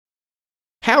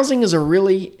Housing is a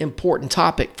really important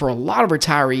topic for a lot of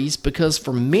retirees because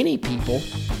for many people,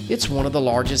 it's one of the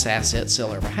largest assets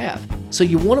they'll ever have. So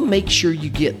you want to make sure you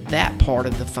get that part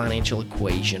of the financial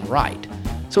equation right.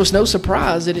 So it's no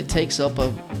surprise that it takes up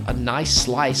a nice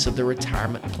slice of the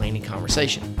retirement planning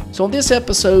conversation. So in this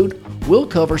episode, we'll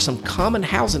cover some common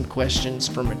housing questions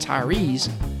from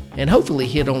retirees and hopefully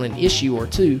hit on an issue or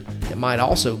two that might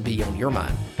also be on your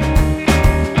mind.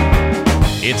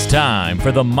 It's time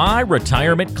for the My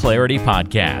Retirement Clarity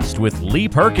Podcast with Lee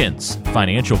Perkins,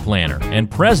 financial planner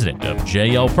and president of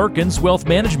J.L. Perkins Wealth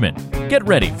Management. Get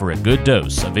ready for a good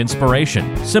dose of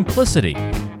inspiration, simplicity,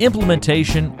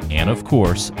 implementation, and of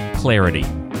course, clarity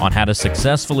on how to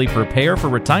successfully prepare for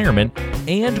retirement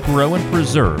and grow and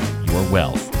preserve your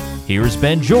wealth. Here's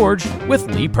Ben George with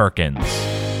Lee Perkins.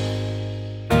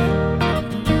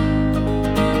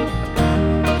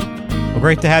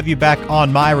 Great to have you back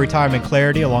on My Retirement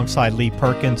Clarity alongside Lee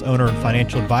Perkins, owner and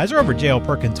financial advisor over at J.L.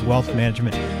 Perkins Wealth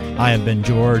Management. I am Ben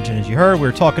George, and as you heard, we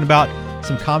were talking about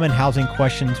some common housing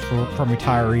questions from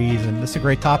retirees, and this is a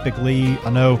great topic, Lee.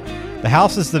 I know the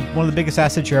house is one of the biggest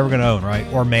assets you're ever going to own,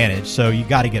 right, or manage, so you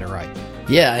got to get it right.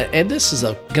 Yeah, and this is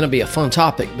going to be a fun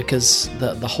topic because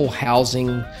the whole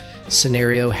housing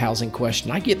scenario, housing question,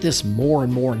 I get this more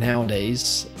and more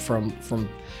nowadays from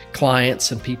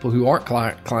clients and people who aren't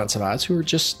clients of ours who are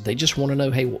they just want to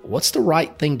know, hey, what's the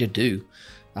right thing to do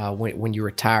when you're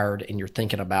retired and you're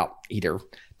thinking about either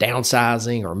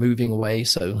downsizing or moving away.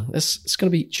 So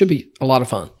should be a lot of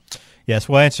fun. Yes,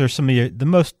 we'll answer some of the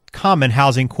most common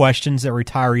housing questions that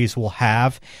retirees will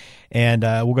have. And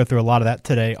we'll go through a lot of that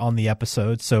today on the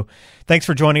episode. So thanks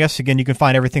for joining us. Again, you can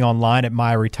find everything online at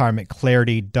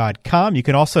myretirementclarity.com. You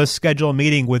can also schedule a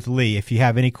meeting with Lee if you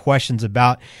have any questions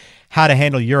about how to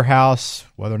handle your house,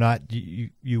 whether or not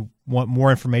you want more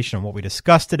information on what we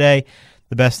discussed today.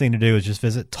 The best thing to do is just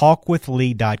visit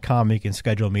talkwithlee.com. You can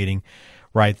schedule a meeting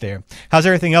right there. How's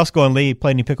everything else going, Lee?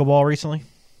 Played any pickleball recently?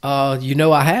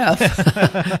 I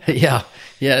have. Yeah,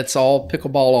 it's all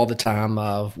pickleball all the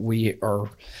time. We are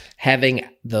having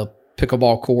the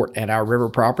pickleball court at our river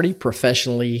property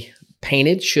professionally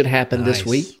painted. Should happen this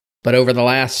week. But over the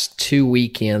last 2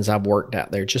 weekends, I've worked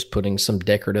out there just putting some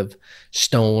decorative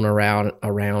stone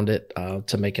around it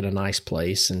to make it a nice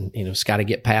place. And, it's got to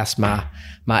get past my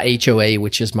HOA,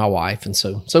 which is my wife. And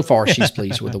so far, she's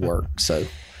pleased with the work. So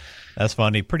that's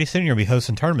funny. Pretty soon you're going to be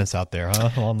hosting tournaments out there, huh?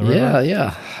 Along the river?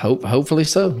 Yeah. Hopefully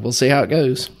so. We'll see how it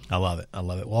goes. I love it.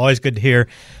 Well, always good to hear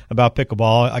about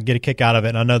pickleball. I get a kick out of it,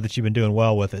 and I know that you've been doing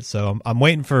well with it. So I'm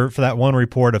waiting for that one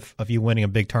report of you winning a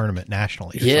big tournament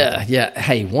nationally. Yeah.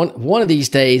 Hey, one of these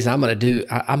days I'm going to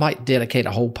I might dedicate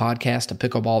a whole podcast to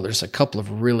pickleball. There's a couple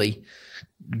of really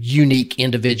unique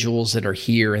individuals that are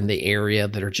here in the area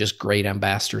that are just great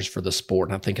ambassadors for the sport.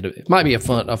 And I think it might be a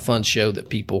fun show that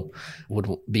people would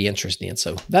be interested in.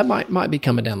 So that might be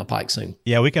coming down the pike soon.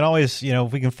 Yeah, we can always,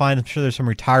 if we can find, I'm sure there's some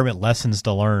retirement lessons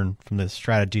to learn from the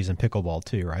strategies in pickleball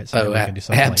too, right? So we can do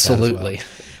something absolutely. Like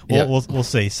that as well. We'll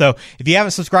see. So if you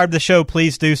haven't subscribed to the show,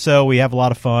 please do so. We have a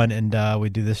lot of fun, and we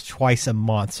do this twice a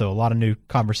month. So a lot of new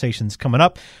conversations coming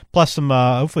up, plus some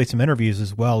hopefully some interviews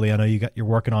as well. Lee, I know you're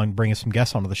working on bringing some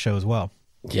guests onto the show as well.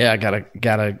 Yeah, I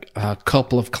got a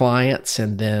couple of clients,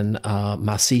 and then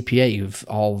my CPA who've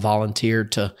all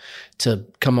volunteered to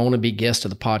come on and be guests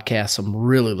of the podcast. I'm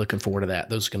really looking forward to that.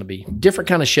 Those are going to be different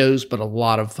kind of shows, but a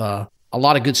lot of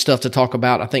good stuff to talk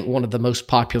about. I think one of the most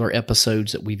popular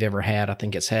episodes that we've ever had, I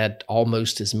think it's had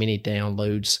almost as many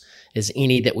downloads as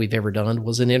any that we've ever done,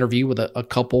 was an interview with a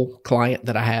couple client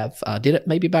that I have. Did it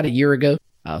maybe about a year ago.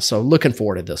 So looking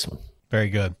forward to this one. Very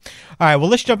good. All right, well,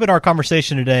 let's jump into our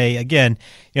conversation today. Again,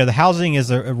 the housing is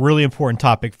a really important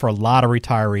topic for a lot of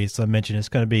retirees. As I mentioned, it's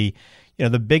going to be,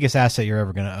 the biggest asset you're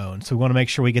ever going to own. So we want to make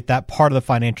sure we get that part of the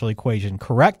financial equation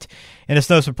correct. And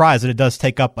it's no surprise that it does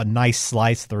take up a nice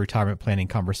slice of the retirement planning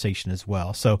conversation as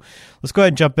well. So let's go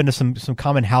ahead and jump into some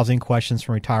common housing questions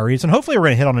from retirees. And hopefully we're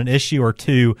going to hit on an issue or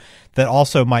two that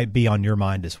also might be on your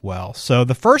mind as well. So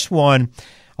the first one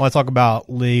I want to talk about,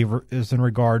 Lee, is in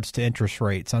regards to interest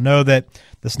rates. I know that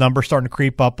this number's starting to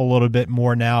creep up a little bit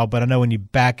more now, but I know when you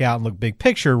back out and look big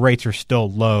picture, rates are still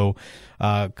low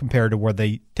compared to where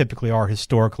they typically are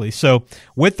historically. So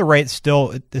with the rates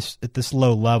still at this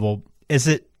low level, is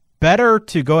it better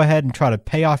to go ahead and try to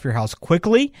pay off your house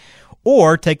quickly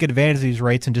or take advantage of these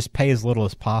rates and just pay as little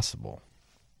as possible?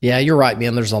 Yeah, you're right,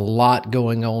 man. There's a lot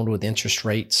going on with interest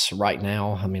rates right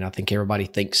now. I mean, I think everybody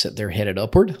thinks that they're headed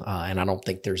upward, and I don't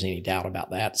think there's any doubt about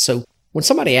that. So when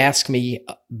somebody asks me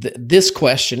this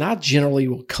question, I generally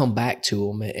will come back to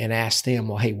them and ask them,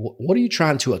 well, hey, what are you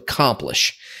trying to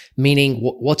accomplish? Meaning,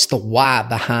 what's the why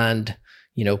behind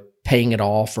paying it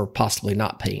off or possibly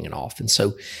not paying it off. And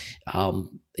so,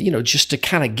 just to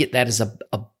kind of get that as a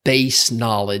base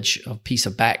knowledge, a piece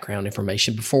of background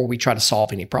information before we try to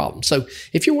solve any problem. So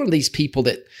if you're one of these people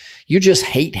that you just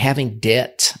hate having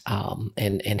debt,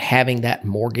 and having that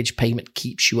mortgage payment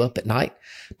keeps you up at night,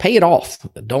 pay it off.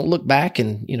 Don't look back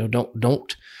and,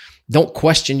 don't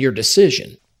question your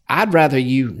decision. I'd rather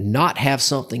you not have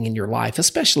something in your life,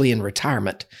 especially in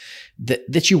retirement,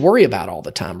 that you worry about all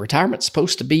the time. Retirement's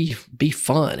supposed to be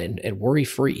fun and worry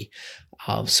free.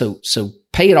 So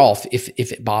pay it off if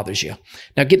it bothers you.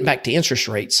 Now, getting back to interest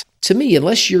rates, to me,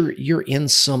 unless you're in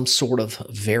some sort of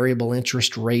variable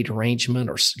interest rate arrangement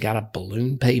or got a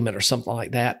balloon payment or something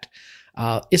like that,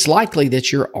 it's likely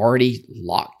that you're already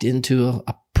locked into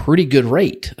a pretty good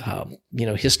rate.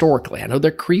 Historically, I know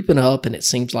they're creeping up, and it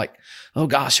seems like, oh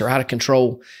gosh, they're out of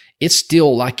control. It's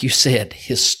still, like you said,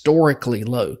 historically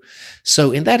low.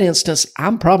 So in that instance,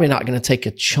 I'm probably not going to take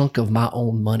a chunk of my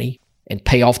own money and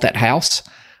pay off that house.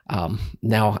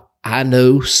 Now, I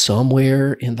know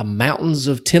somewhere in the mountains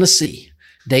of Tennessee,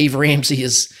 Dave Ramsey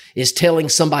is telling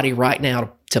somebody right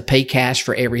now to pay cash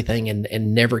for everything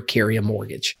and never carry a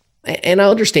mortgage. And I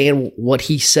understand what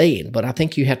he's saying, but I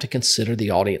think you have to consider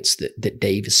the audience that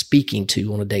Dave is speaking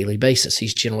to on a daily basis.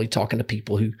 He's generally talking to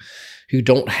people who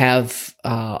don't have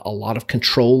a lot of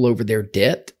control over their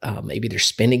debt. Maybe their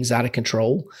spending's out of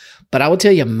control. But I would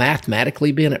tell you,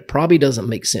 mathematically, Ben, it probably doesn't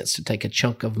make sense to take a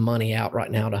chunk of money out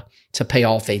right now to pay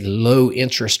off a low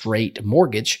interest rate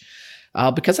mortgage,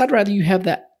 because I'd rather you have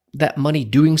that money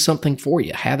doing something for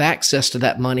you, have access to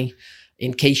that money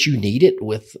in case you need it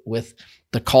with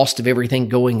the cost of everything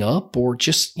going up, or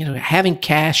just, having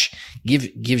cash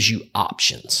gives you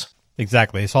options.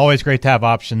 Exactly. It's always great to have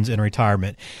options in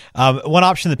retirement. One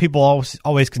option that people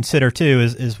always consider too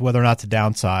is whether or not to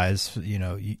downsize.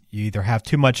 You either have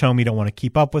too much home you don't want to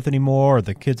keep up with anymore, or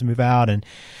the kids move out,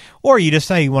 or you just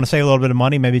say you want to save a little bit of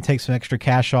money, maybe take some extra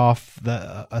cash off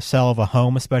a sale of a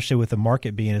home, especially with the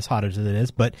market being as hot as it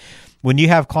is. But when you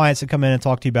have clients that come in and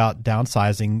talk to you about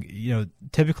downsizing,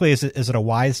 typically is it a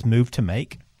wise move to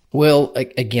make? Well,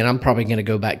 again, I'm probably going to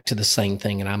go back to the same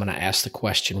thing, and I'm going to ask the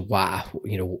question, why?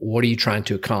 What are you trying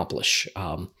to accomplish?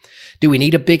 Do we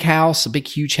need a big house, a big,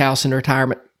 huge house in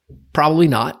retirement? Probably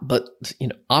not. But,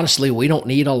 honestly, we don't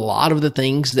need a lot of the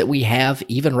things that we have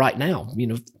even right now,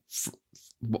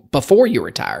 before you're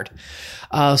retired.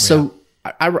 So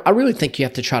I really think you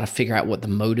have to try to figure out what the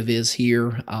motive is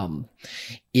here.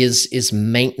 Is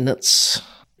maintenance,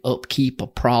 upkeep a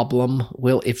problem?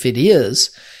 Well, if it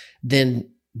is, then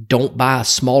don't buy a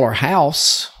smaller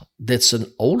house that's an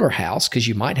older house, because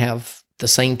you might have the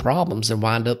same problems and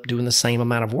wind up doing the same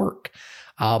amount of work.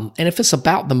 And if it's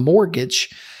about the mortgage,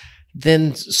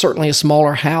 then certainly a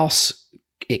smaller house,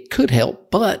 it could help.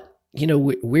 But,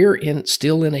 we're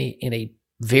still in a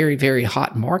very, very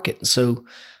hot market. So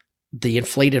the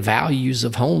inflated values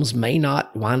of homes may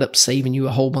not wind up saving you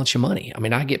a whole bunch of money. I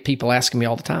mean, I get people asking me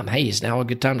all the time, hey, is now a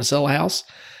good time to sell a house?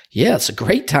 Yeah, it's a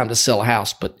great time to sell a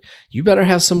house, but you better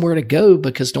have somewhere to go,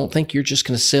 because don't think you're just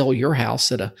going to sell your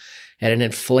house at an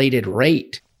inflated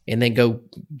rate and then go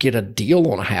get a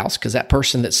deal on a house, because that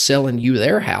person that's selling you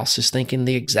their house is thinking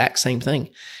the exact same thing.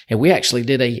 And we actually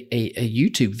did a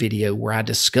YouTube video where I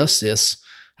discussed this,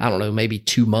 I don't know, maybe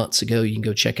 2 months ago. You can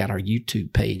go check out our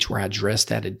YouTube page where I addressed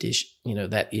that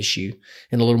issue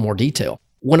in a little more detail.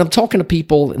 When I'm talking to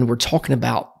people and we're talking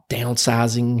about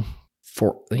downsizing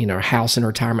for a house in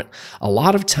retirement, a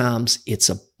lot of times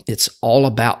it's all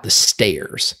about the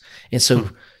stairs. And so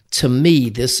to me,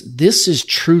 this is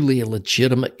truly a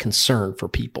legitimate concern for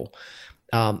people.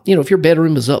 If your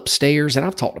bedroom is upstairs, and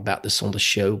I've talked about this on the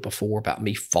show before about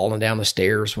me falling down the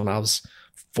stairs when I was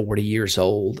 40 years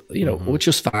old, which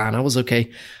was fine. I was okay.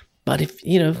 But if,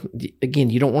 again,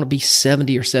 you don't want to be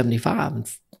 70 or 75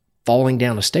 and falling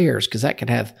down the stairs, because that could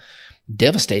have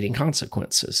devastating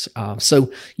consequences.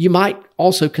 So you might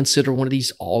also consider one of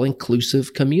these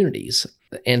all-inclusive communities.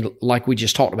 And like we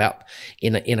just talked about,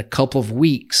 in a couple of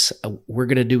weeks, we're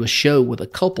going to do a show with a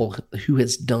couple who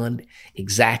has done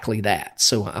exactly that.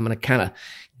 So I'm going to kind of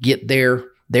get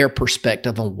their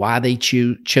perspective on why they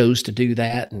chose to do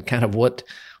that, and kind of what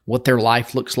their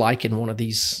life looks like in one of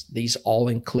these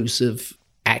all-inclusive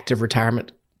active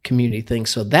retirement community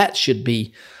things. So that should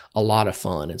be a lot of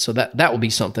fun. And so that would be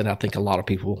something I think a lot of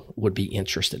people would be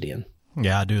interested in.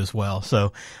 Yeah, I do as well.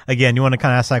 So again, you want to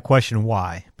kind of ask that question,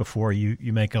 why, before you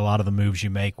make a lot of the moves you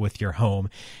make with your home.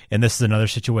 And this is another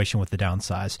situation with the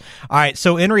downsize. All right.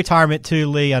 So in retirement too,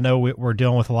 Lee, I know we're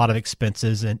dealing with a lot of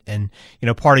expenses, and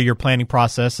part of your planning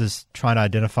process is trying to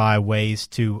identify ways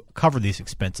to cover these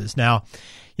expenses. Now,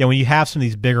 when you have some of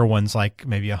these bigger ones, like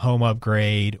maybe a home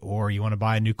upgrade, or you want to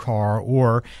buy a new car,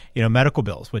 or, medical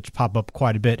bills, which pop up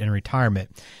quite a bit in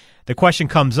retirement, the question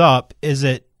comes up, is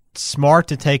it smart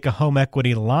to take a home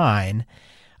equity line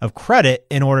of credit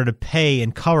in order to pay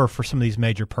and cover for some of these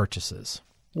major purchases?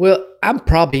 Well, I'm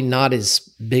probably not as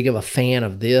big of a fan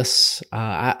of this.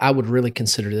 I would really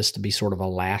consider this to be sort of a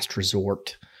last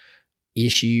resort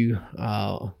issue,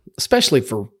 especially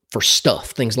for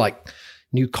stuff, things like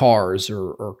new cars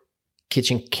or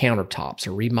kitchen countertops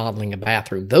or remodeling a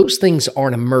bathroom. Those things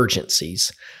aren't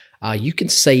emergencies. You can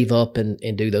save up and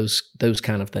do those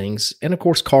kind of things. And of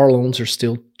course, car loans are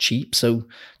still cheap. So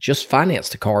just finance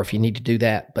the car if you need to do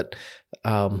that. But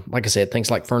like I said,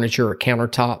 things like furniture or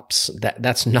countertops,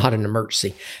 that's not an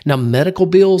emergency. Now, medical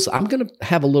bills, I'm going to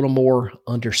have a little more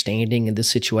understanding in this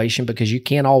situation because you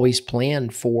can't always plan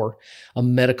for a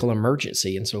medical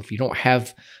emergency. And so if you don't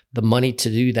have the money to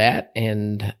do that,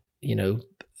 and,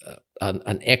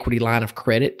 an equity line of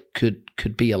credit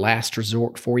could be a last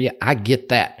resort for you. I get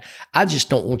that. I just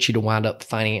don't want you to wind up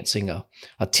financing a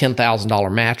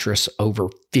 $10,000 mattress over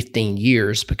 15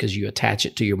 years because you attach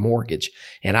it to your mortgage.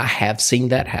 And I have seen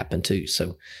that happen too.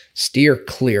 So steer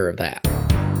clear of that.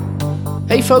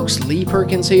 Hey folks, Lee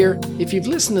Perkins here. If you've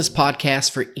listened to this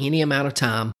podcast for any amount of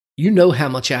time, you know how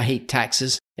much I hate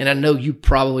taxes, and I know you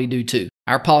probably do too.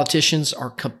 Our politicians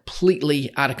are completely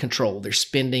out of control. Their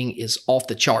spending is off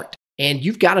the chart. And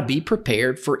you've got to be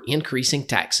prepared for increasing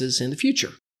taxes in the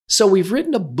future. So we've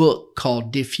written a book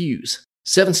called Diffuse,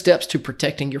 7 Steps to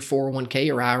Protecting Your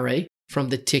 401k or IRA from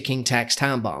the Ticking Tax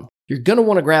Time Bomb. You're going to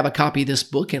want to grab a copy of this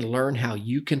book and learn how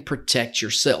you can protect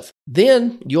yourself.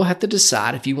 Then you'll have to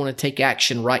decide if you want to take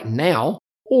action right now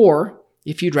or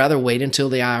if you'd rather wait until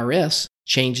the IRS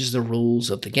changes the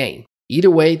rules of the game. Either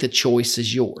way, the choice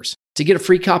is yours. To get a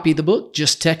free copy of the book,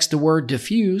 just text the word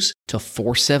diffuse to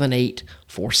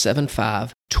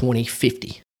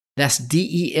 478-475-2050. That's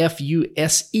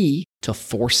DEFUSE to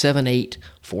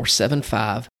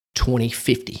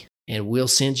 478-475-2050. And we'll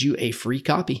send you a free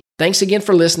copy. Thanks again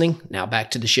for listening. Now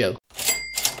back to the show.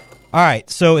 All right.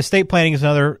 So estate planning is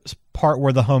another part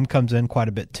where the home comes in quite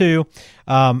a bit too.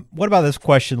 What about this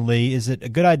question, Lee? Is it a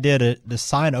good idea to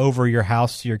sign over your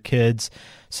house to your kids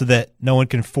so that no one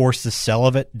can force the sale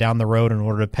of it down the road in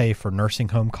order to pay for nursing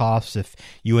home costs if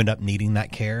you end up needing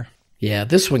that care? Yeah,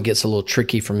 this one gets a little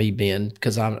tricky for me, Ben,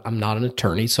 because I'm not an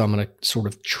attorney, so I'm going to sort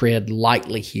of tread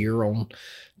lightly here on,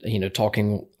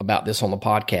 talking about this on the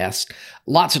podcast.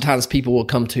 Lots of times people will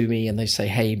come to me and they say,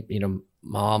 hey,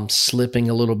 Mom's slipping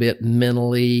a little bit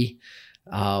mentally.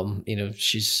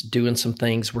 She's doing some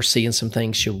things. We're seeing some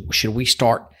things. Should we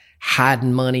start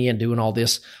hiding money and doing all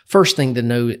this? First thing to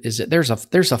know is that there's a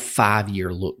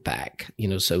 5-year look back,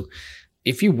 so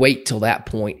if you wait till that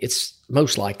point, it's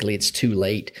most likely it's too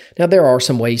late. Now, there are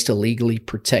some ways to legally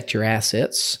protect your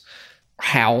assets,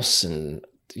 house and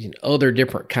other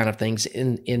different kind of things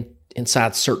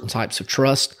inside certain types of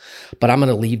trust, but I'm going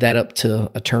to leave that up to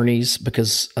attorneys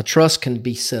because a trust can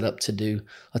be set up to do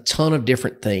a ton of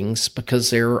different things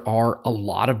because there are a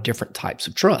lot of different types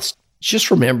of trust. Just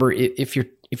remember, if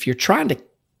you're trying to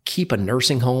keep a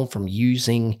nursing home from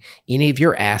using any of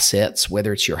your assets,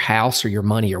 whether it's your house or your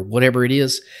money or whatever it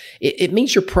is, it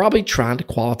means you're probably trying to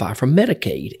qualify for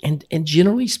Medicaid. And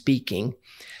generally speaking,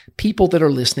 people that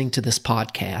are listening to this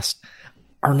podcast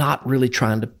are not really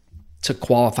trying to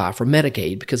qualify for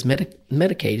Medicaid because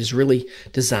Medicaid is really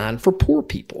designed for poor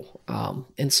people.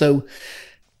 And so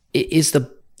is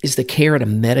the care at a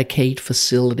Medicaid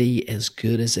facility as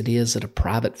good as it is at a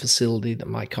private facility that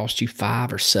might cost you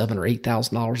 $5,000 or $7,000 or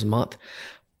 $8,000 a month?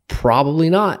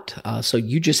 Probably not. So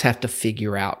you just have to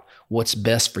figure out what's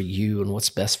best for you and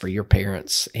what's best for your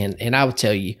parents. And I would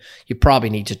tell you, you probably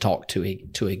need to talk to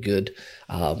a good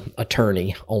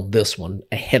attorney on this one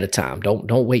ahead of time.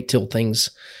 Don't wait till things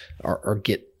or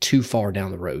get too far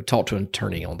down the road. Talk to an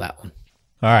attorney on that one.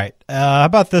 All right. How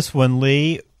about this one,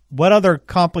 Lee? What other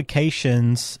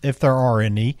complications, if there are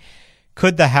any,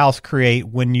 could the house create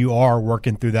when you are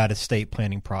working through that estate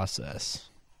planning process?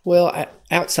 Well,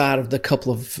 outside of the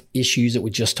couple of issues that we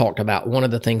just talked about, one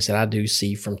of the things that I do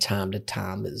see from time to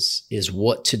time is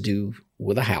what to do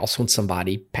with a house when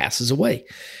somebody passes away.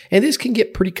 And this can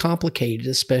get pretty complicated,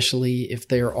 especially if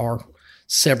there are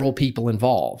several people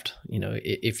involved.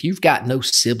 If you've got no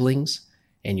siblings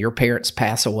and your parents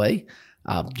pass away,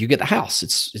 you get the house.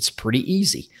 It's pretty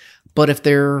easy. But if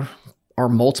there are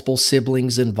multiple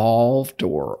siblings involved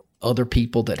or other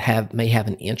people that may have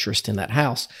an interest in that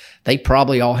house, they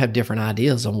probably all have different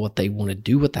ideas on what they want to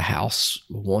do with the house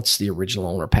once the original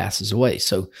owner passes away.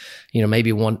 So,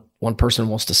 maybe one person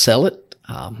wants to sell it.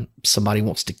 Somebody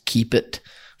wants to keep it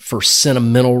for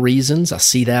sentimental reasons. I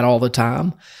see that all the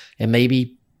time. And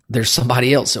maybe there's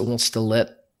somebody else that wants to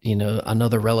let,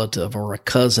 another relative or a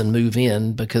cousin move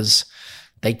in because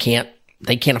they can't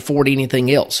afford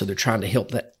anything else. So they're trying to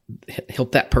help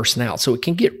that person out. So it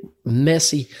can get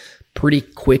messy pretty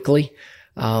quickly.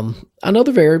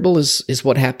 Another variable is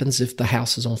what happens if the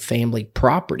house is on family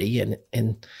property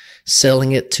and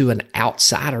selling it to an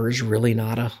outsider is really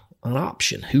not an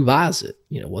option. Who buys it?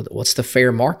 What's the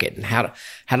fair market, and how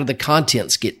do the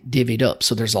contents get divvied up?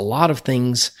 So there's a lot of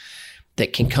things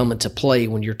that can come into play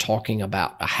when you're talking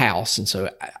about a house. And so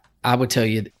I would tell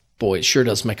you, boy, it sure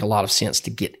does make a lot of sense to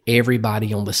get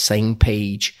everybody on the same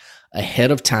page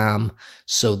ahead of time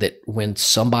so that when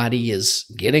somebody is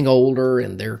getting older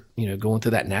and they're, going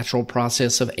through that natural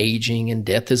process of aging and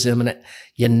death is imminent,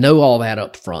 all that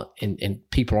up front and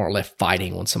people aren't left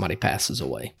fighting when somebody passes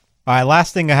away. All right,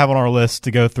 last thing I have on our list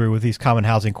to go through with these common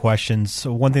housing questions.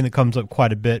 So one thing that comes up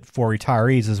quite a bit for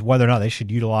retirees is whether or not they should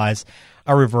utilize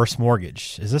a reverse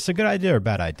mortgage. Is this a good idea or a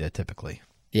bad idea typically?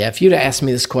 Yeah, if you'd asked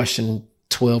me this question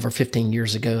 12 or 15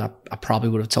 years ago, I probably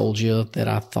would have told you that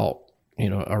I thought,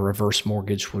 a reverse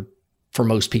mortgage would, for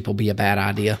most people, be a bad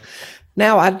idea.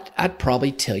 Now, I'd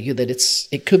probably tell you that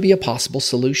it could be a possible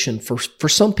solution for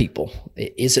some people.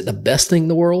 Is it the best thing in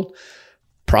the world?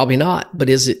 Probably not. But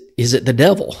is it the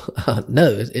devil?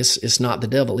 No, it's not the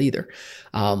devil either.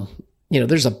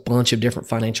 There's a bunch of different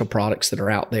financial products that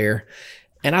are out there,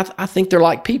 and I think they're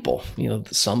like people.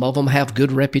 Some of them have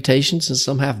good reputations and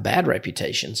some have bad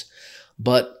reputations,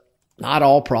 but not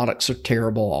all products are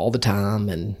terrible all the time,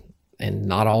 and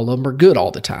not all of them are good all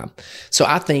the time. So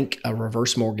I think a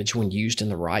reverse mortgage, when used in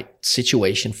the right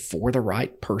situation for the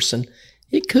right person,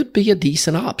 it could be a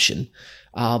decent option.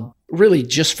 Really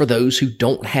just for those who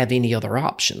don't have any other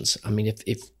options. I mean,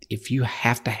 if you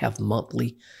have to have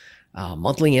monthly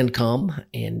income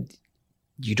and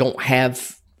you don't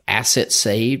have assets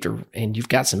saved and you've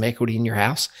got some equity in your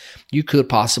house, you could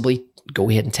possibly go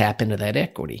ahead and tap into that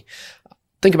equity.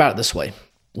 Think about it this way.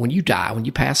 When you die, when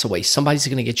you pass away, somebody's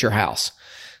going to get your house.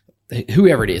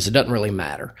 Whoever it is, it doesn't really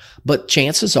matter. But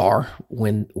chances are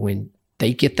when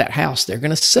they get that house, they're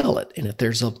going to sell it. And if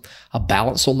there's a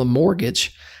balance on the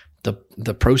mortgage,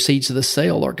 the proceeds of the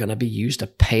sale are going to be used to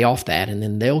pay off that, and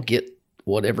then they'll get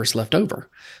whatever's left over.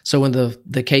 So in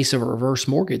the case of a reverse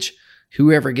mortgage,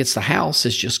 whoever gets the house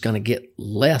is just going to get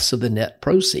less of the net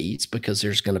proceeds because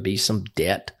there's going to be some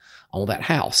debt on that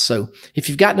house. So if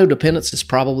you've got no dependents, it's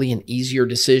probably an easier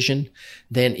decision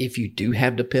than if you do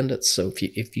have dependents. So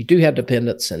if you do have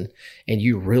dependents and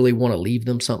you really want to leave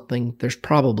them something, there's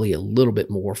probably a little bit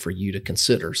more for you to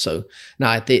consider. So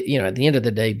now at the end of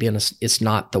the day, Ben, it's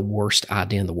not the worst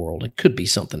idea in the world. It could be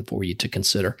something for you to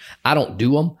consider. I don't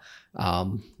do them,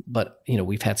 but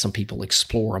we've had some people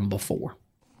explore them before.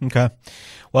 Okay.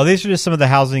 Well, these are just some of the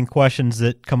housing questions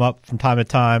that come up from time to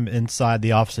time inside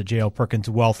the office of J.L. Perkins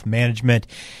Wealth Management.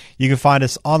 You can find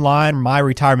us online,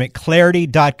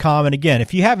 myretirementclarity.com. And again,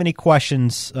 if you have any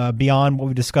questions beyond what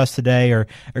we discussed today or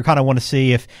kind of want to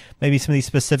see if maybe some of these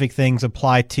specific things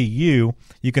apply to you,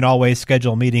 you can always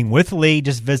schedule a meeting with Lee.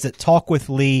 Just visit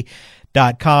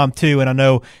talkwithlee.com too. And I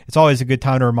know it's always a good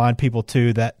time to remind people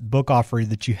too that book offer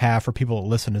that you have for people that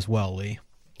listen as well, Lee.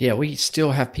 Yeah, we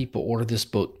still have people order this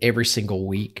book every single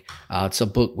week. It's a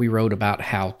book we wrote about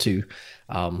how to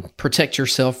protect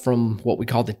yourself from what we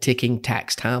call the ticking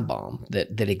tax time bomb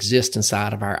that exists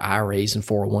inside of our IRAs and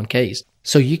 401ks.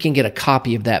 So you can get a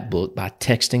copy of that book by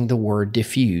texting the word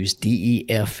DEFUSE,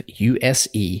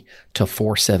 DEFUSE, to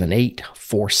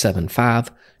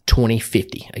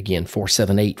 478-475-2050. Again,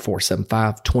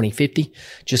 478-475-2050.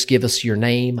 Just give us your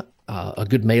name, a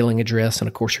good mailing address, and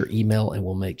of course your email, and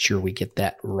we'll make sure we get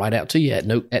that right out to you at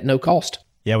no cost.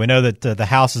 Yeah, we know that the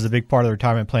house is a big part of the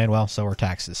retirement plan. Well, so are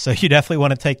taxes. So you definitely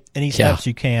want to take any steps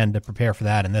you can to prepare for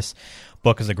that, and this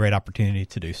book is a great opportunity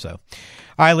to do so.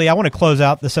 All right, Lee, I want to close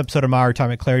out this episode of My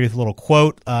Retirement Clarity with a little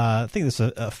quote. I think this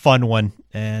is a fun one,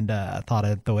 and I thought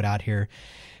I'd throw it out here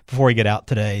before we get out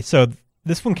today. So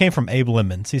this one came from Abe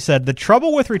Lemons. He said, "The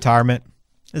trouble with retirement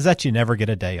is that you never get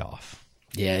a day off."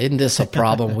 Yeah, isn't this a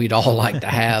problem we'd all like to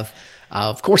have?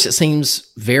 Of course, it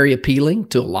seems very appealing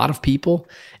to a lot of people.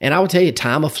 And I would tell you,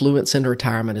 time affluence into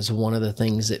retirement is one of the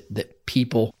things that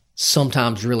people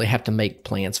sometimes really have to make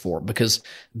plans for, because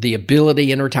the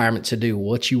ability in retirement to do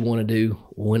what you want to do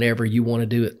whenever you want to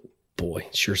do it, boy,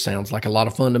 it sure sounds like a lot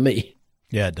of fun to me.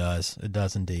 Yeah, it does. It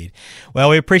does indeed. Well,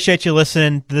 we appreciate you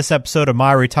listening to this episode of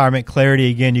My Retirement Clarity.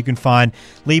 Again, you can find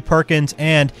Lee Perkins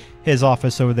and his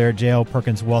office over there at J.L.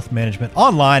 Perkins Wealth Management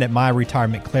online at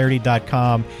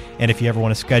myretirementclarity.com. And if you ever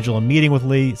want to schedule a meeting with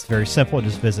Lee, it's very simple.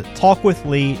 Just visit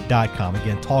talkwithlee.com.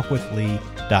 Again,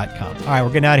 talkwithlee.com. All right, we're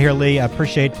getting out of here, Lee. I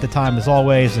appreciate the time as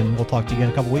always, and we'll talk to you again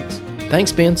in a couple weeks.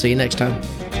 Thanks, Ben. See you next time.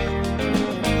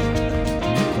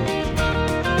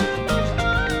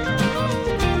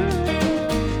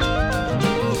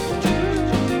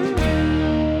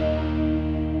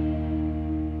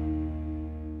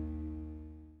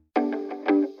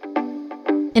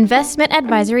 Investment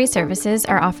advisory services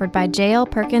are offered by J.L.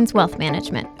 Perkins Wealth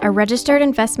Management, a registered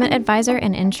investment advisor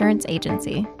and insurance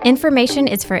agency. Information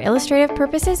is for illustrative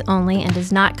purposes only and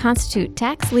does not constitute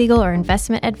tax, legal, or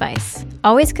investment advice.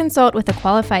 Always consult with a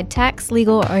qualified tax,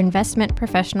 legal, or investment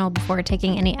professional before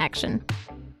taking any action.